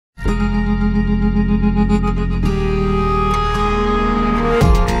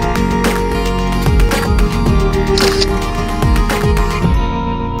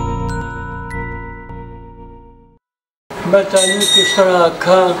मैं तेनू किस तरह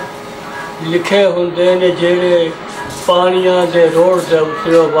आखा लिखे होंदे ने जेड़े पानियां दे रोड दे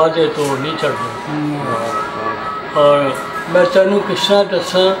उत्ते वादे तो नहीं चढ़दे। और मैं तेनू किस तरह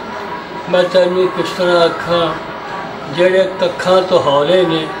दसा, मैं तेनू किस तरह आखा जेड़े कखां तो हौले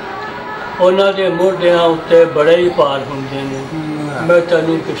ने उन्हां दे मोढियां उत्ते बड़े ही भार होंदे ने। मैं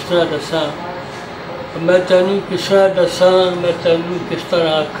तेनू किस तरह दसा, मैं तेनू किस तरह दसा, मैं तेनू किस तरह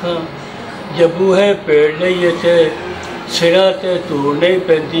आखा जबूहे पेड़ लईए ते सिरा ते धूड़ नहीं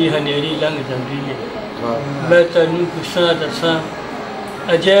पैंदी हनेरी लंघ जाती है। मैं तेनू किस तरह दसा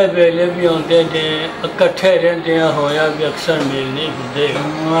अजय वेले भी आते ने इकट्ठे रहंदे होया भी अक्सर मेल नहीं होंदे।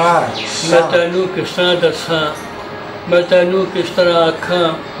 मैं तेनू किस तरह दसा, मैं तेनू किस तरह आखा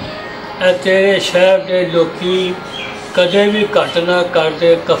ए तेरे शहर के लोकी कदे भी घट ना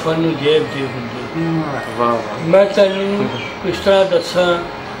करते कफन नूं जेब दे हुंदे। मैं तेनू किस तरह दसा,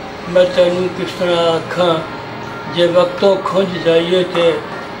 मैं तेनू किस तरह आखा जे वक्तों खुंज जाइए तो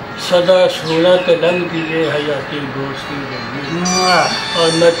सदा सोना तो लंघती है हयाती दोस्ती जल्दी। और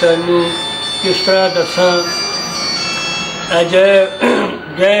मैं तेनू किस तरह दसा जय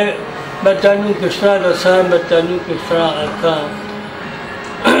जय, मैं तेनू किस तरह दसा, मैं तेनू किस तरह आखा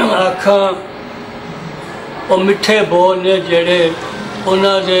आखा वो मिठे बोल ने जेड़े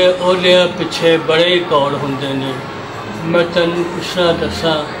उन्हां दे ओलियां पिछे बड़े ही कौड़ हुंदे ने। मैं तेनू किस तरह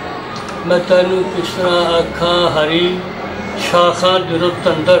दसा, मैं तेनू किस तरह आखा हरी शाखां दी रुत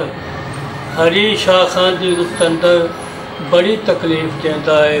अंदर, हरी शाखां दी रुत अंदर बड़ी तकलीफ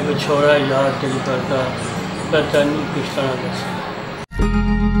देंदा है विछोड़ा यार दिल करदा। मैं तेनू किस तरह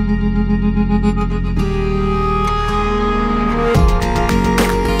दसा।